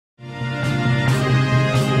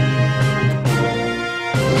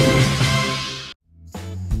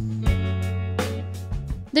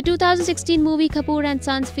The 2016 movie Kapoor and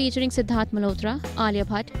Sons featuring Siddharth Malhotra, Alia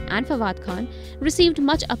Bhatt and Fawad Khan received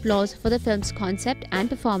much applause for the film's concept and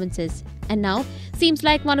performances, and now seems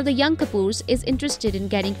like one of the young Kapoors is interested in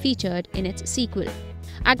getting featured in its sequel.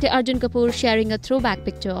 Actor Arjun Kapoor, sharing a throwback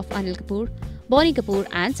picture of Anil Kapoor, Bonnie Kapoor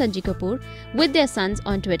and Sanjay Kapoor with their sons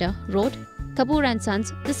on Twitter, wrote, "Kapoor and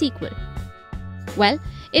Sons, the sequel." Well,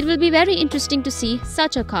 it will be very interesting to see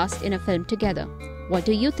such a cast in a film together. What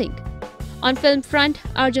do you think? On film front,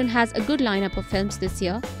 Arjun has a good lineup of films this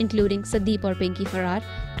year, including Sandeep Aur Pinky Farrar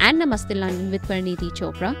and Namaste London with Parineeti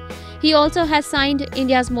Chopra. He also has signed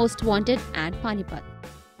India's Most Wanted and Panipat.